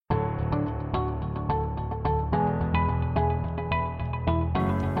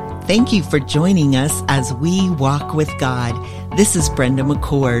Thank you for joining us as we walk with God. This is Brenda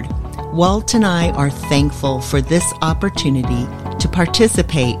McCord. Walt and I are thankful for this opportunity to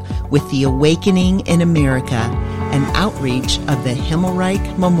participate with the Awakening in America, an outreach of the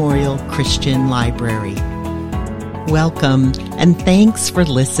Himmelreich Memorial Christian Library. Welcome, and thanks for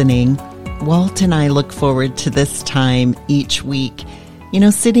listening. Walt and I look forward to this time each week. You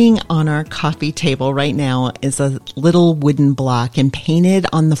know, sitting on our coffee table right now is a little wooden block, and painted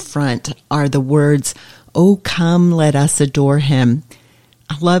on the front are the words, "Oh, come, let us adore him."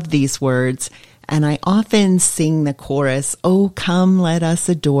 I love these words, and I often sing the chorus, "Oh, come, let us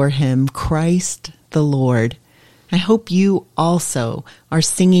adore him, Christ the Lord." I hope you also are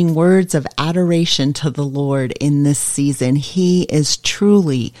singing words of adoration to the Lord in this season. He is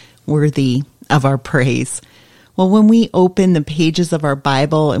truly worthy of our praise. Well, when we open the pages of our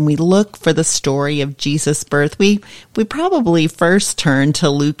Bible and we look for the story of Jesus' birth, we probably first turn to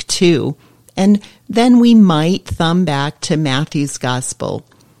Luke 2, and then we might thumb back to Matthew's Gospel.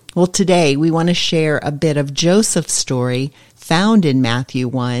 Well, today we want to share a bit of Joseph's story found in Matthew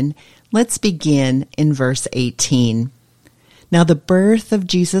 1. Let's begin in verse 18. Now, the birth of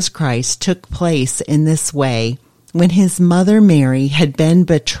Jesus Christ took place in this way. When his mother Mary had been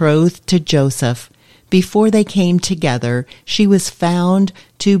betrothed to Joseph, before they came together, she was found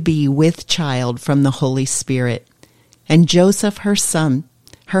to be with child from the Holy Spirit. And Joseph,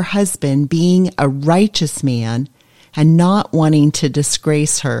 her husband, being a righteous man, and not wanting to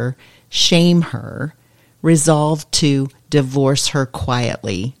disgrace her, shame her, resolved to divorce her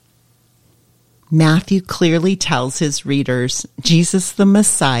quietly. Matthew clearly tells his readers Jesus the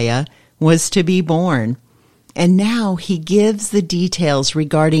Messiah was to be born. And now he gives the details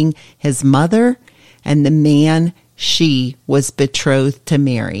regarding his mother and the man she was betrothed to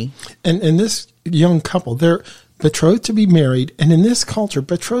marry. And this young couple, they're betrothed to be married. And in this culture,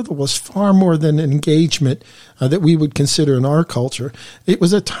 betrothal was far more than an engagement that we would consider in our culture. It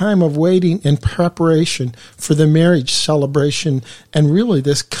was a time of waiting and preparation for the marriage celebration and really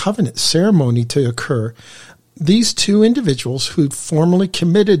this covenant ceremony to occur. These two individuals who'd formally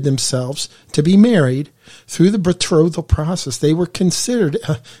committed themselves to be married through the betrothal process, they were considered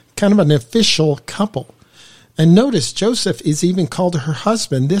kind of an official couple. And notice Joseph is even called her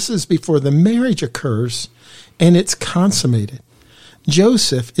husband. This is before the marriage occurs and it's consummated.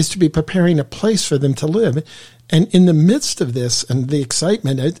 Joseph is to be preparing a place for them to live. And in the midst of this and the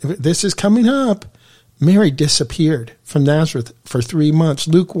excitement, this is coming up, Mary disappeared from Nazareth for 3 months.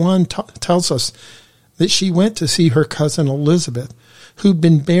 Luke 1 tells us that she went to see her cousin Elizabeth, who'd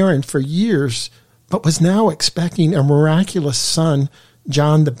been barren for years, but was now expecting a miraculous son,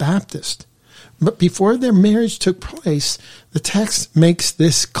 John the Baptist. But before their marriage took place, the text makes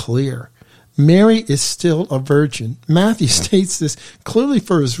this clear. Mary is still a virgin. Matthew states this clearly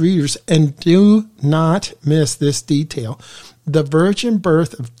for his readers, and do not miss this detail. The virgin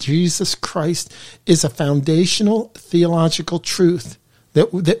birth of Jesus Christ is a foundational theological truth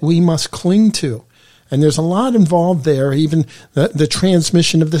that we must cling to. And there's a lot involved there, even the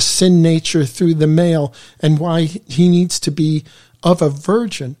transmission of the sin nature through the male and why he needs to be of a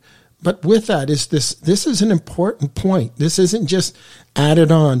virgin. But with that is this is an important point. This isn't just added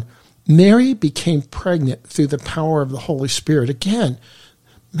on. Mary became pregnant through the power of the Holy Spirit. Again,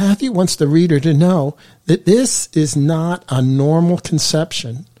 Matthew wants the reader to know that this is not a normal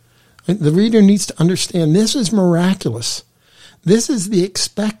conception. The reader needs to understand this is miraculous. This is the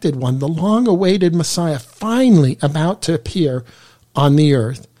expected one, the long-awaited Messiah, finally about to appear on the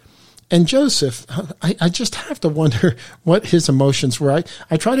earth. And Joseph, I just have to wonder what his emotions were.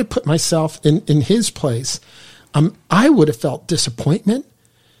 I try to put myself in his place. I would have felt disappointment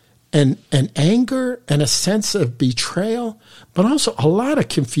and anger and a sense of betrayal, but also a lot of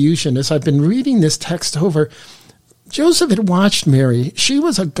confusion as I've been reading this text over. Joseph had watched Mary. She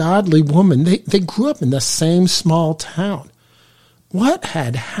was a godly woman. They grew up in the same small town. What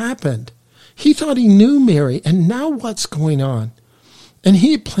had happened? He thought he knew Mary, and now what's going on? And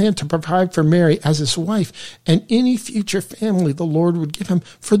he had planned to provide for Mary as his wife and any future family the Lord would give him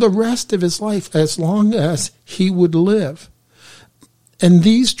for the rest of his life as long as he would live. And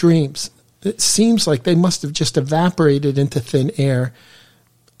these dreams, it seems like they must have just evaporated into thin air.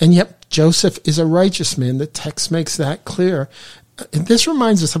 And yet Joseph is a righteous man. The text makes that clear. And this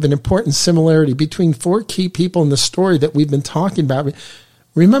reminds us of an important similarity between 4 key people in the story that we've been talking about.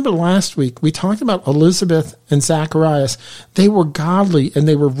 Remember last week, we talked about Elizabeth and Zacharias. They were godly and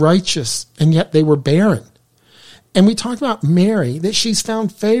they were righteous, and yet they were barren. And we talked about Mary, that she's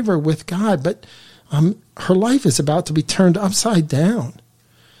found favor with God, but her life is about to be turned upside down.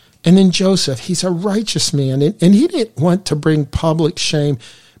 And then Joseph, he's a righteous man, and he didn't want to bring public shame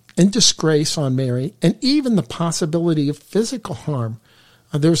and disgrace on Mary, and even the possibility of physical harm.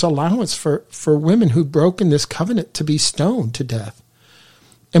 There's allowance for women who've broken this covenant to be stoned to death.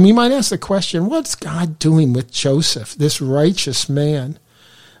 And we might ask the question, what's God doing with Joseph, this righteous man?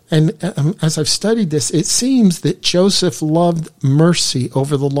 And as I've studied this, it seems that Joseph loved mercy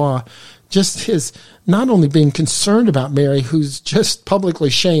over the law. Just his not only being concerned about Mary, who's just publicly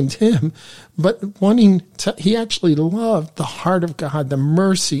shamed him, but he actually loved the heart of God, the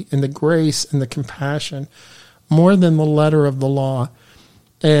mercy and the grace and the compassion more than the letter of the law.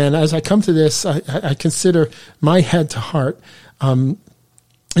 And as I come to this, I consider my head to heart. And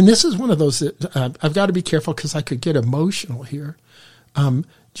this is one of those that I've got to be careful because I could get emotional here.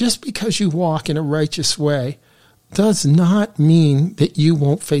 Just because you walk in a righteous way does not mean that you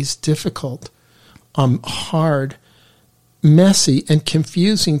won't face difficult, hard, messy, and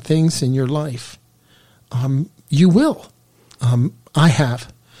confusing things in your life. You will. I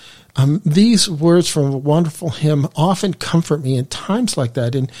have. These words from a wonderful hymn often comfort me in times like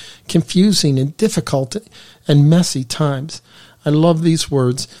that, in confusing and difficult and messy times. I love these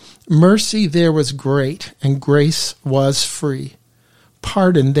words. Mercy there was great, and grace was free.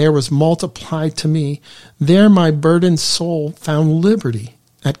 Pardon there was multiplied to me. There my burdened soul found liberty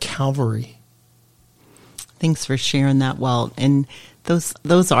at Calvary. Thanks for sharing that, Walt. And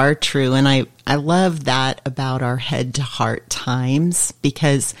those are true. And I love that about our head to heart times,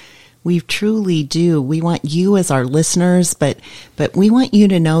 because we truly do. We want you as our listeners, but we want you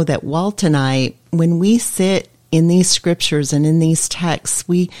to know that Walt and I, when we sit in these scriptures and in these texts,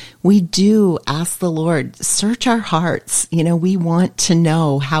 we do ask the Lord, search our hearts. We want to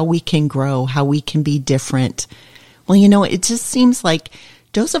know how we can grow, how we can be different. Well, it just seems like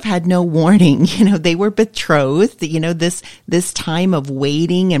Joseph had no warning. They were betrothed, this time of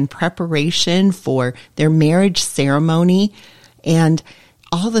waiting and preparation for their marriage ceremony. And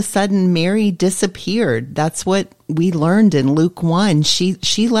all of a sudden, Mary disappeared. That's what we learned in Luke 1.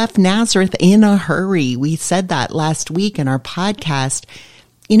 She left Nazareth in a hurry. We said that last week in our podcast.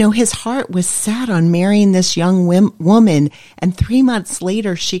 His heart was set on marrying this young woman, and 3 months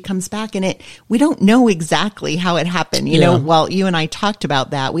later she comes back, and we don't know exactly how it happened. Well, you and I talked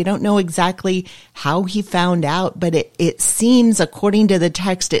about that. We don't know exactly how he found out, but it seems, according to the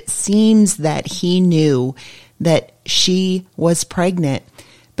text, it seems that he knew that she was pregnant.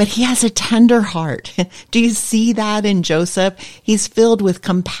 But he has a tender heart. Do you see that in Joseph? He's filled with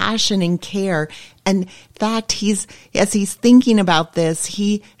compassion and care. And in fact, as he's thinking about this,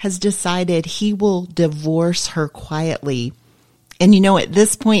 he has decided he will divorce her quietly. And at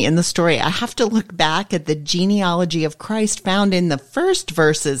this point in the story, I have to look back at the genealogy of Christ found in the first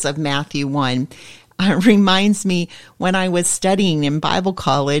verses of Matthew 1. It reminds me when I was studying in Bible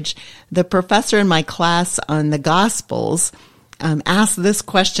college, the professor in my class on the Gospels asked this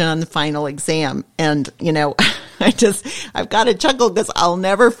question on the final exam. And, I've got to chuckle because I'll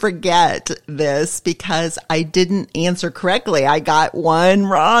never forget this because I didn't answer correctly. I got one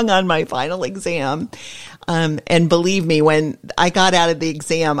wrong on my final exam. And believe me, when I got out of the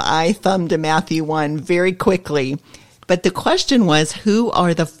exam, I thumbed to Matthew 1 very quickly. But the question was, who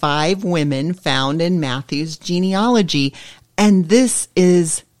are the 5 women found in Matthew's genealogy? And this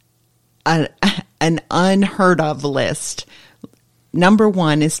is an unheard of list. Number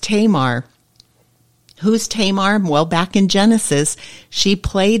 1 is Tamar. Who's Tamar? Well, back in Genesis, she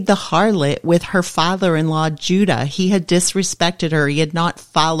played the harlot with her father-in-law, Judah. He had disrespected her. He had not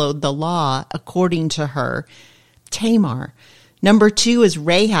followed the law according to her. Tamar. Number 2 is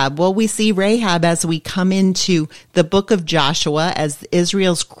Rahab. Well, we see Rahab as we come into the book of Joshua, as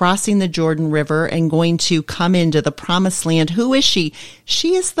Israel's crossing the Jordan River and going to come into the promised land. Who is she?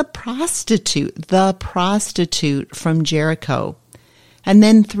 She is the prostitute from Jericho. And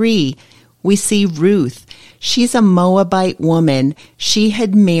then 3, we see Ruth. She's a Moabite woman. She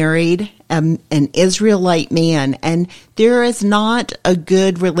had married an Israelite man, and there is not a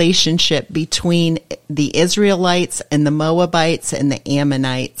good relationship between the Israelites and the Moabites and the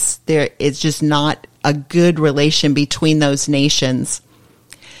Ammonites. There is just not a good relation between those nations.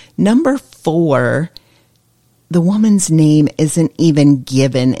 Number 4, the woman's name isn't even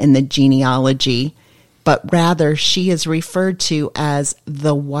given in the genealogy, but rather she is referred to as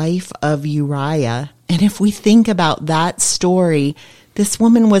the wife of Uriah. And if we think about that story, this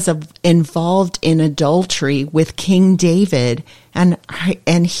woman was involved in adultery with King David,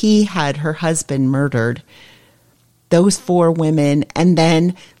 and he had her husband murdered. Those 4 women, and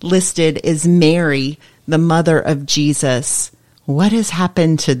then listed is Mary, the mother of Jesus. what has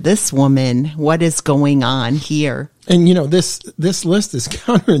happened to this woman? What is going on here? And, this list is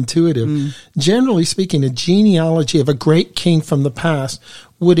counterintuitive. Generally speaking, a genealogy of a great king from the past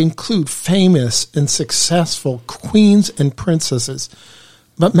would include famous and successful queens and princesses.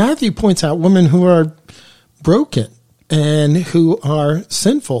 But Matthew points out women who are broken and who are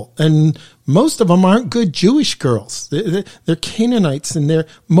sinful. And most of them aren't good Jewish girls. They're Canaanites and they're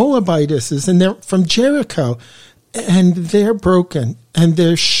Moabitesses and they're from Jericho. And they're broken and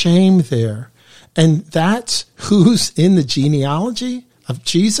there's shame there. And that's who's in the genealogy of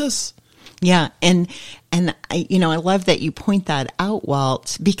Jesus. Yeah. And I love that you point that out,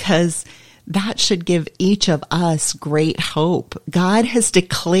 Walt, because that should give each of us great hope. God has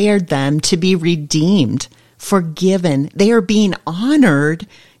declared them to be redeemed, forgiven. They are being honored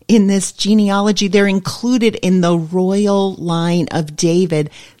in this genealogy. They're included in the royal line of David,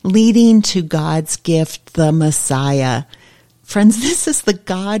 leading to God's gift, the Messiah. Friends, this is the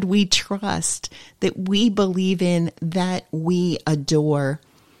God we trust, that we believe in, that we adore.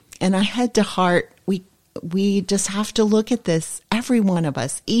 And I head to heart, we just have to look at this. Every one of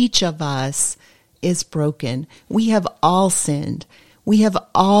us, each of us is broken. We have all sinned. We have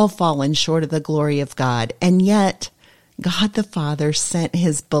all fallen short of the glory of God. And yet, God the Father sent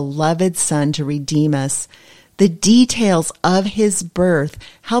his beloved Son to redeem us. The details of his birth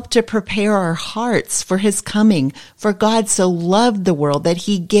help to prepare our hearts for his coming. For God so loved the world that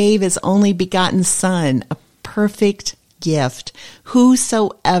he gave his only begotten Son, a perfect gift.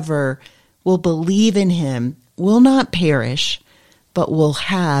 Whosoever will believe in him will not perish, but will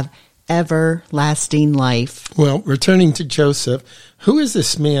have everlasting life. Well, returning to Joseph, who is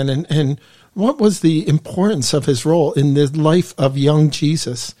this man and what was the importance of his role in the life of young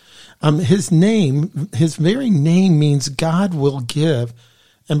Jesus? His very name means God will give.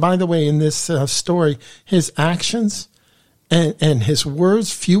 And by the way, in this story, his actions and his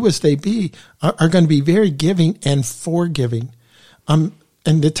words, few as they be, are going to be very giving and forgiving. And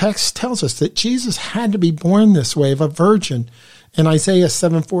the text tells us that Jesus had to be born this way of a virgin. In Isaiah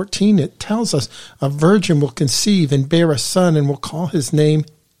 7:14, it tells us a virgin will conceive and bear a son and will call his name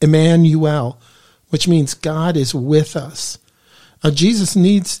Emmanuel, which means God is with us. Jesus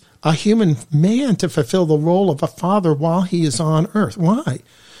needs a human man to fulfill the role of a father while he is on earth. Why?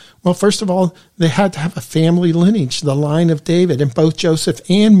 Well, first of all, they had to have a family lineage, the line of David, and both Joseph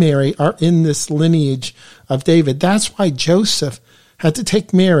and Mary are in this lineage of David. That's why Joseph had to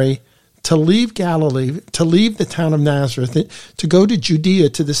take Mary to leave Galilee, to leave the town of Nazareth, to go to Judea,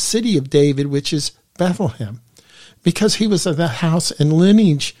 to the city of David, which is Bethlehem, because he was of the house and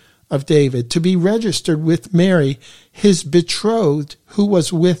lineage of David, to be registered with Mary, his betrothed, who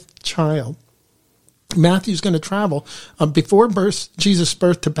was with child. Matthew's going to travel before Jesus'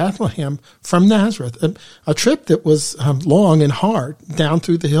 birth to Bethlehem from Nazareth, a trip that was long and hard down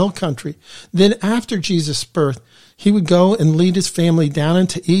through the hill country. Then after Jesus' birth, he would go and lead his family down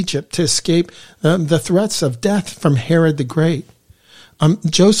into Egypt to escape the threats of death from Herod the Great.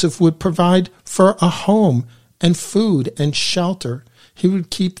 Joseph would provide for a home and food and shelter. He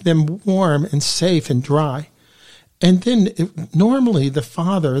would keep them warm and safe and dry. And then normally the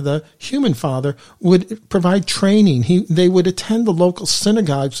father, the human father, would provide training. They would attend the local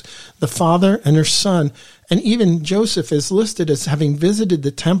synagogues, the father and her son. And even Joseph is listed as having visited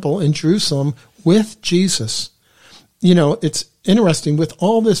the temple in Jerusalem with Jesus. You know, it's interesting. With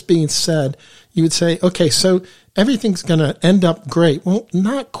all this being said, you would say, okay, so everything's going to end up great. Well,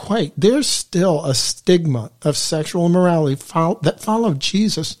 not quite. There's still a stigma of sexual immorality that followed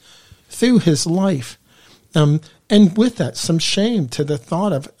Jesus through his life. And with that, some shame to the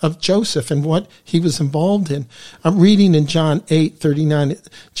thought of Joseph and what he was involved in. I'm reading in John 8:39.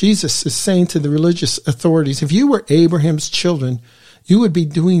 Jesus is saying to the religious authorities, if you were Abraham's children, you would be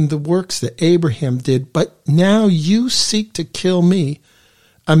doing the works that Abraham did. But now you seek to kill me,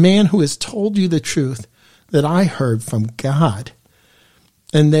 a man who has told you the truth that I heard from God.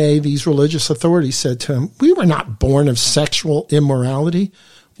 And these religious authorities, said to him, we were not born of sexual immorality.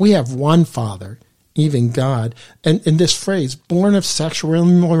 We have one Father, even God. And in this phrase, born of sexual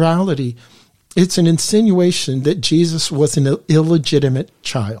immorality, it's an insinuation that Jesus was an illegitimate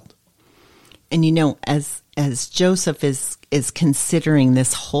child. And you know, as Joseph is considering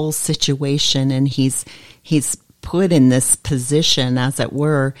this whole situation, and he's put in this position, as it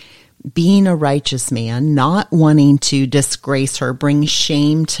were, being a righteous man, not wanting to disgrace her, bring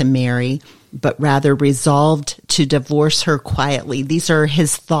shame to Mary, but rather resolved to divorce her quietly. These are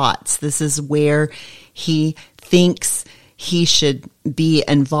his thoughts. This is where he thinks he should be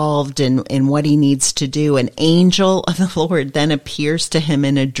involved in what he needs to do. An angel of the Lord then appears to him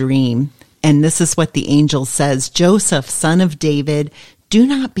in a dream. And this is what the angel says, "Joseph, son of David, do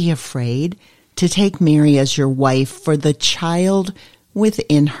not be afraid to take Mary as your wife, for the child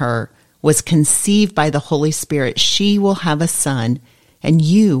within her was conceived by the Holy Spirit. She will have a son, and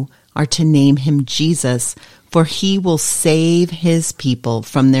you are to name him Jesus, for he will save his people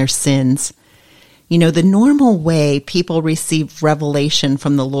from their sins." You know, the normal way people received revelation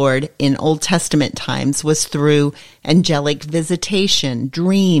from the Lord in Old Testament times was through angelic visitation,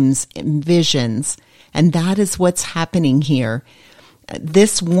 dreams, and visions. And that is what's happening here.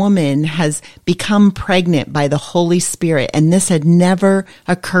 This woman has become pregnant by the Holy Spirit, and this had never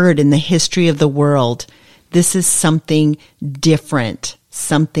occurred in the history of the world. This is something different,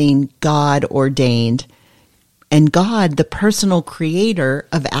 something God ordained. And God, the personal creator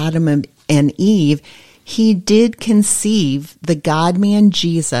of Adam and Eve, he did conceive the God-man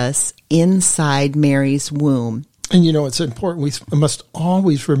Jesus inside Mary's womb. And you know, it's important. We must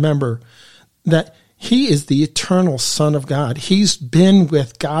always remember that he is the eternal Son of God. He's been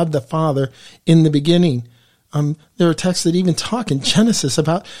with God the Father in the beginning. There are texts that even talk in Genesis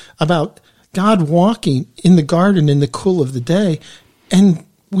about God walking in the garden in the cool of the day. And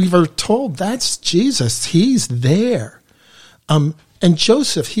we were told that's Jesus. He's there. And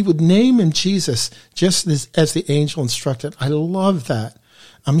Joseph, he would name him Jesus just as the angel instructed. I love that.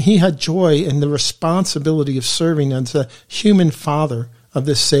 He had joy in the responsibility of serving as a human father of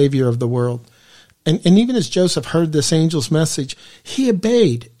this Savior of the world. And even as Joseph heard this angel's message, he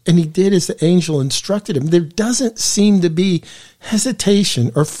obeyed, and he did as the angel instructed him. There doesn't seem to be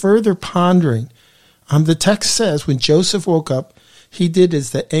hesitation or further pondering. The text says when Joseph woke up, he did as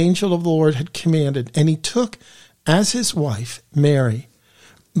the angel of the Lord had commanded, and he took as his wife Mary.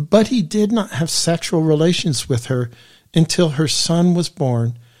 But he did not have sexual relations with her until her son was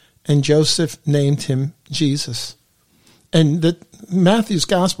born, and Joseph named him Jesus. And Matthew's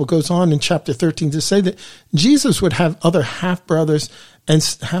gospel goes on in chapter 13 to say that Jesus would have other half-brothers and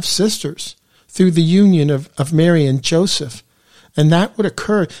half-sisters through the union of Mary and Joseph. And that would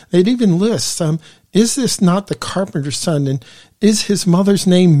occur. They'd even list, is this not the carpenter's son? And is his mother's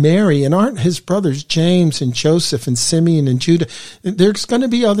name Mary? And aren't his brothers James and Joseph and Simeon and Judah? There's going to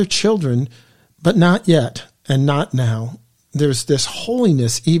be other children, but not yet and not now. There's this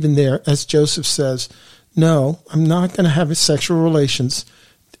holiness even there, as Joseph says, no, I'm not going to have sexual relations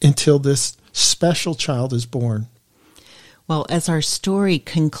until this special child is born. Well, as our story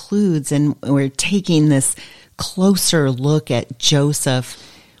concludes and we're taking this closer look at Joseph,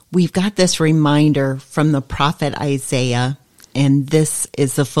 we've got this reminder from the prophet Isaiah, and this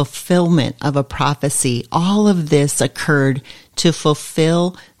is the fulfillment of a prophecy. All of this occurred to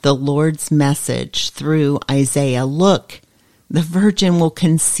fulfill the Lord's message through Isaiah. Look, the virgin will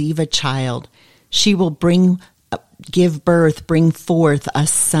conceive a child. She will bring forth a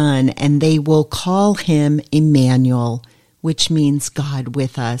son, and they will call him Emmanuel, which means God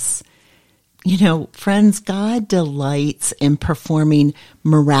with us. You know, friends, God delights in performing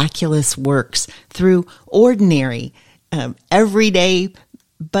miraculous works through ordinary, everyday,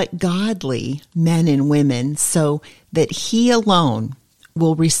 but godly men and women, so that he alone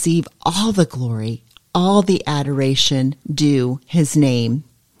will receive all the glory, all the adoration due his name.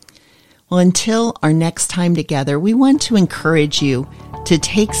 Well, until our next time together, we want to encourage you to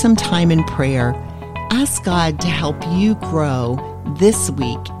take some time in prayer. Ask God to help you grow this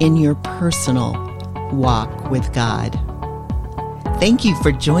week in your personal walk with God. Thank you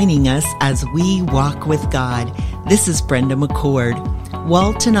for joining us as we walk with God. This is Brenda McCord.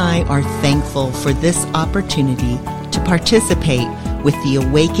 Walt and I are thankful for this opportunity to participate with the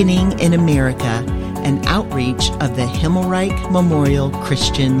Awakening in America, an outreach of the Himmelreich Memorial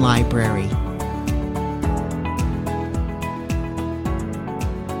Christian Library.